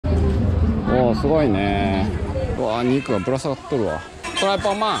おお、すごいね。うわ、肉がぶら下がっとるわ。フライ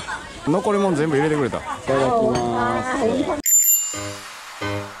パンマン、残りもん全部入れてくれた。いただきます。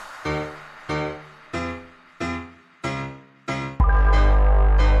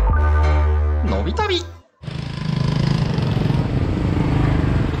のびたび。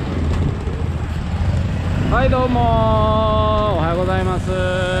はい、どうもおはようございます。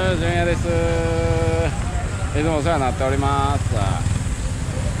じゅんやです。いつもお世話になっております。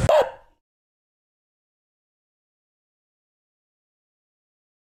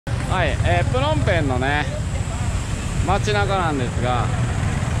はい、プノンペンのね街中なんですが、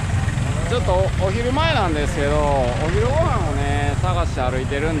ちょっと お昼前なんですけど、お昼ご飯をね探して歩い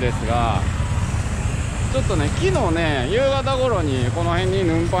てるんですが、ちょっとね昨日ね夕方頃にこの辺に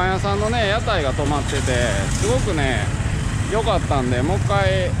ヌンパン屋さんのね屋台が止まってて、すごくね良かったんで、もう一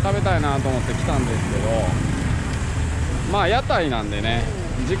回食べたいなと思って来たんですけど、まあ屋台なんでね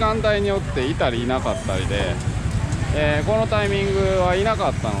時間帯によっていたりいなかったりで、このタイミングはいなか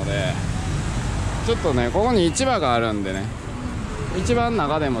ったので、ちょっとねここに市場があるんでね、市場の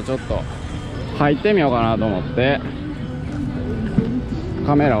中でもちょっと入ってみようかなと思って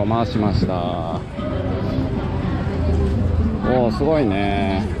カメラを回しました。おお、すごい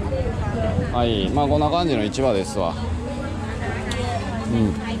ね。はい、まあこんな感じの市場ですわ。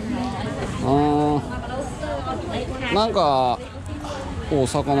なんかお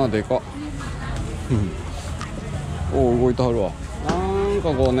魚でかっ。おお、動いてはるわ。なん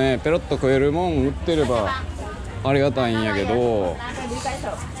かこうねペロッと食えるもん売ってればありがたいんやけど、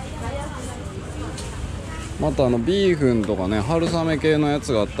またビーフンとかね春雨系のや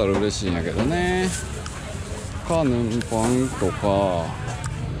つがあったら嬉しいんやけどね。カヌンパンとか、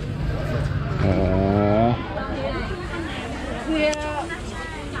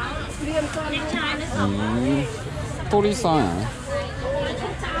鳥さんやね。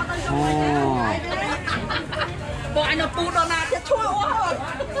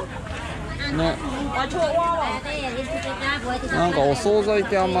ね、なんかお惣菜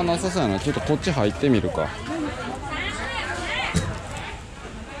系あんまなさそうやな。ちょっとこっち入ってみるか。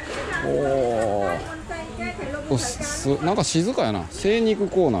なんか静かやな。精肉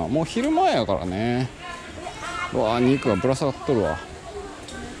コーナー、もう昼前やからね。うわー、肉がぶら下がっとるわ。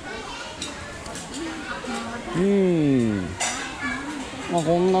まあ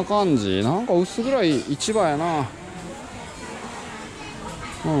こんな感じ。なんか薄暗い市場やな。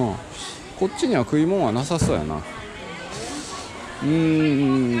こっちには食い物はなさそうやな。ま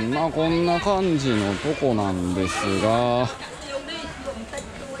あこんな感じのとこなんですが、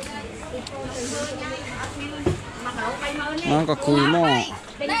なんか食い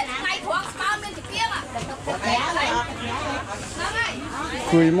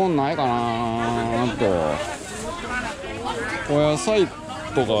物ないかなと。お野菜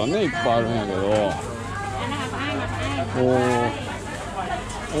とかはねいっぱいあるんやけど、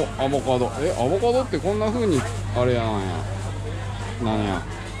アボカド。アボカドってこんな風にあれやなんや、なんや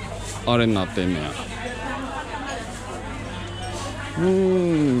あれになってんねや。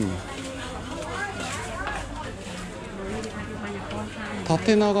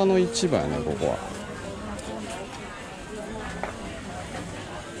縦長の市場やねここ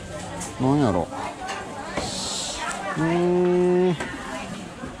は。なんやろ。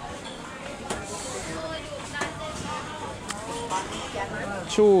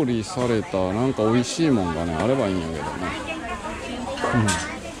調理されたなんか美味しいもんがねあればいいんやけどね。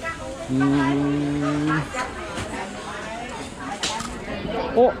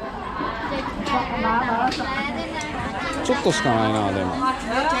お、ちょっとしかないな。でも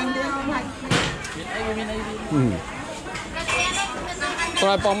フ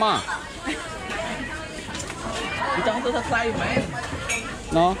ライパンマン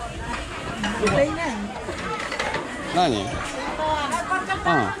な。何？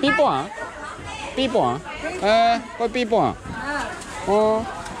ピーポン？ピーポン？これピーポン。オ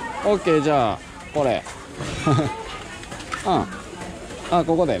ッケー、じゃあこれ。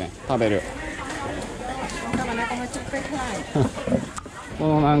ここでね食べる。こ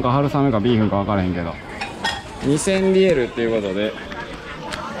のなんか春雨かビーフンか分からへんけど2000リエルっていうことで、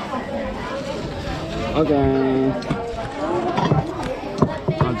オッケー。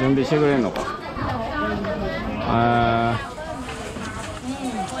準備してくれんのか。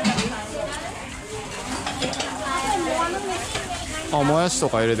もやしと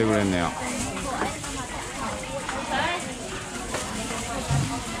か入れてくれんねや。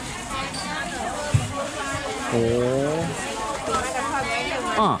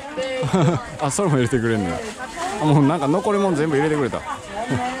それも入れてくれんねや。もうなんか残りもん全部入れてくれた。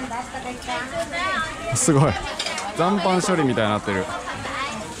すごい残飯処理みたいになってる。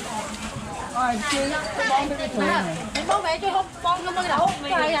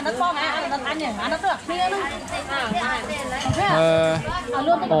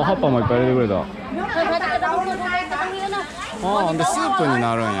葉っぱもいっぱい入れてくれた。でスープに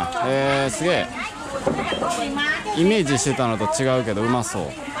なるんや。すげえ。イメージしてたのと違うけどうまそう。オ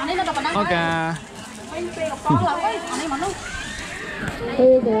ッケー。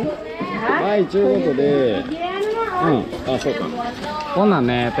はい、ということで、そうか。こんなん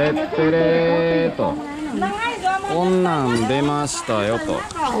ね、てってれーと。こんなん出ましたよと。はい。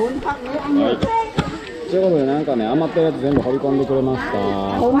ということで、なんかね、余ったやつ全部掘り込んでくれました。いた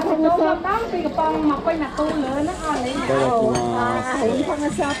だきま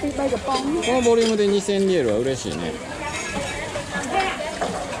す。このボリュームで2000リエルは嬉しいね。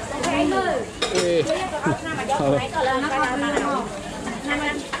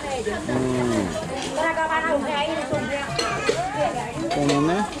この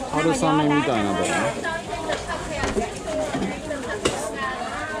ね、春雨みたいなとこね。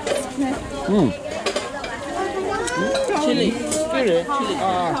チリ。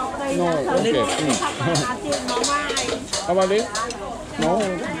No, okay. How about this? No,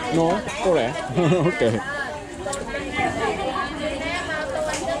これ。Okay.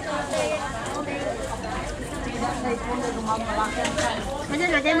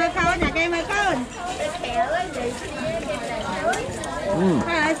 Nhà cây mơ câu, nhà cây mơ câu.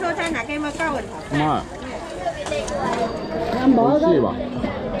 Hay xô cha nhà cây mơ câu. うまい。美味しいわ。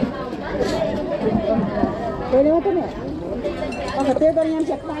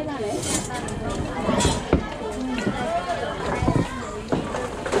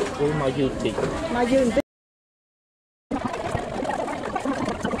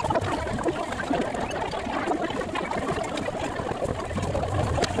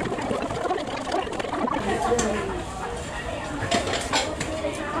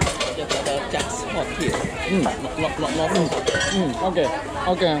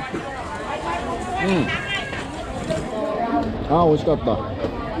あ、美味しかった。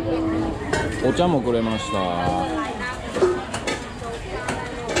お茶もくれました。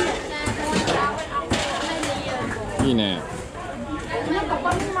いいね。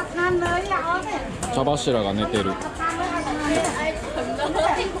茶柱が寝てる。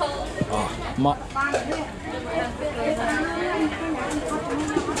あ、うまっ。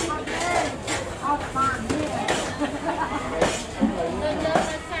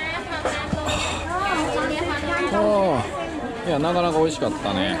いや、なかなか美味しかっ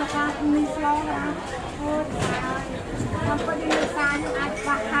たね。は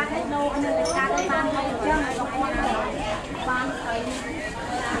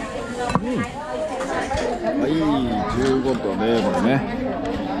い、ということで、これね、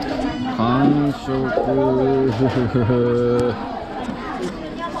完食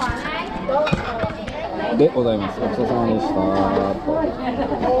でございます。ごちそうさまでした。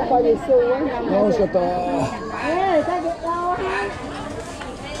美味しかった。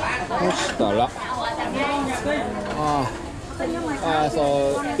そしたら、そ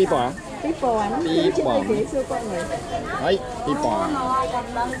う、ピーポン。はい、ピーポン。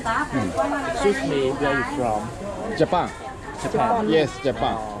Excuse me, where are you from? Japan. Yes,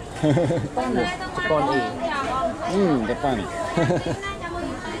 Japan. Japan.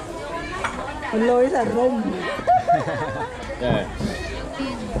 Yeah.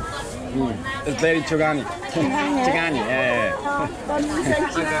 It's very chugani. Chugani, yeah.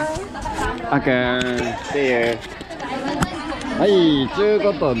 Okay. See you. はい、という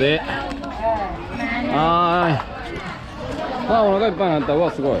ことで、お腹いっぱいになった。う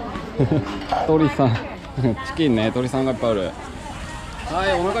わ、すごい。鳥さん、チキンね、鳥さんがいっぱいある。は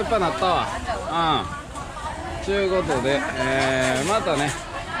い、お腹いっぱいになったわ。ということで、またね、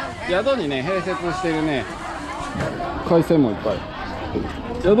宿にね、併設してるね、海鮮もいっぱい。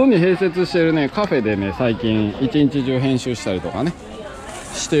宿に併設してるね、カフェでね、最近一日中編集したりとかね、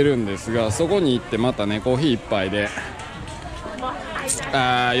してるんですが、そこに行ってまたね、コーヒー一杯で、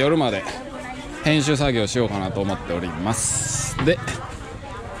夜まで編集作業しようかなと思っております。で、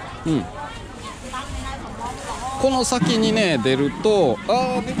この先にね出ると、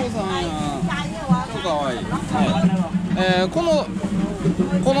ペコさんや、かわいい。はい、こ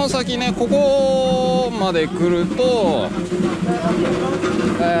の先ね、ここまで来ると、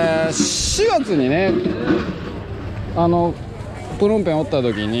4月にね、プノンペンおった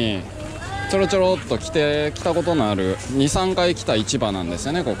時にちょろちょろっと来たことのある 2,3 回来た市場なんです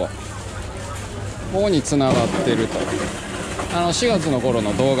よね。ここにつながってると。4月の頃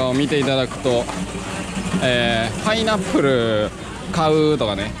の動画を見ていただくと、パイナップル買うと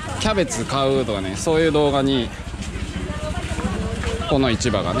かね、キャベツ買うとかね、そういう動画にこの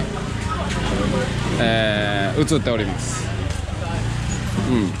市場がね映っております。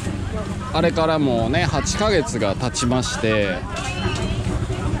あれからもうね8ヶ月が経ちまして、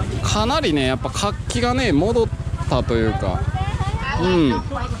かなりねやっぱ活気がね戻ったというか、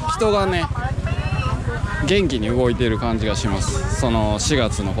人がね元気に動いている感じがします。その4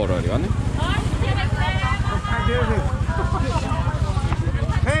月の頃よりはね。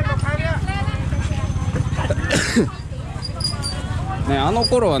ね、あの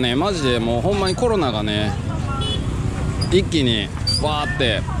頃はねマジでもうほんまにコロナがね一気にわーっ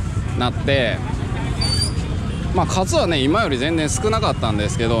てなって、数はね今より全然少なかったんで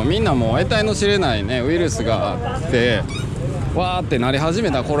すけど、みんなもう得体の知れないねウイルスがあってわーってなり始め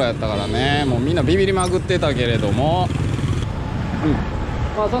た頃やったからね、もうみんなビビりまくってたけれども、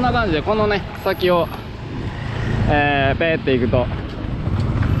そんな感じでこのね先をペーっていくと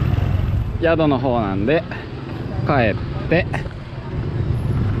宿の方なんで、帰って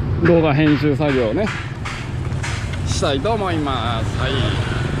動画編集作業をねしたいと思います。はい。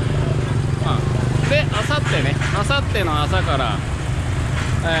であさっての朝から、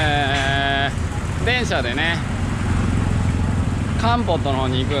電車でねカンポットの方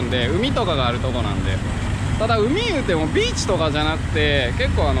に行くんで、海とかがあるとこなんで、ただ海言うてもビーチとかじゃなくて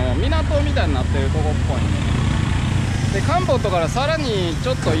結構港みたいになってるとこっぽいんで、でカンポットからさらにち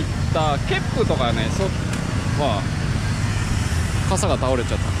ょっと行ったケップとかね、傘が倒れ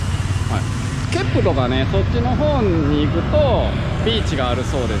ちゃった。ケップとかねそっちの方に行くとビーチがある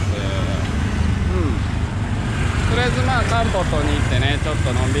そうです。とりあえずカンポットに行ってねちょっ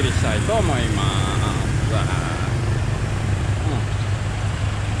とのんびりしたいと思います。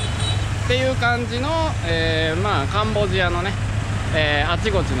っていう感じの、カンボジアのね、あ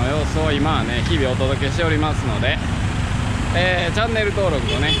ちこちの様子を今はね日々お届けしておりますので、チャンネル登録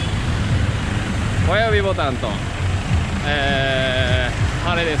とね親指ボタンと、あ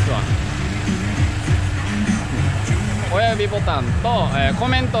れですわ、親指ボタンと、コ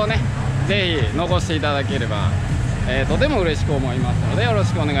メントをねぜひ残していただければ、とても嬉しく思いますのでよろ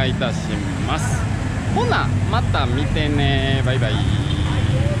しくお願いいたします。ほなまた見てね、バイバイ。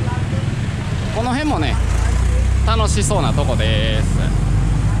この辺もね楽しそうなとこで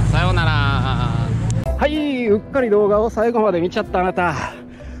す。さようなら。はい、うっかり動画を最後まで見ちゃったあなた、あ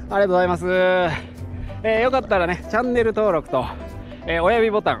りがとうございます。よかったらねチャンネル登録と、親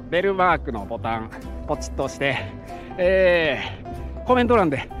指ボタン、ベルマークのボタンポチッと押して、コメント欄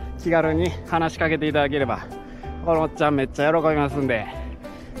で気軽に話しかけていただければこのおっちゃんめっちゃ喜びますんで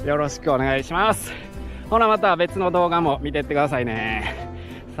よろしくお願いします。ほなまた別の動画も見てってくださいね。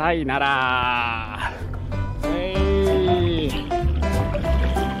さいなら。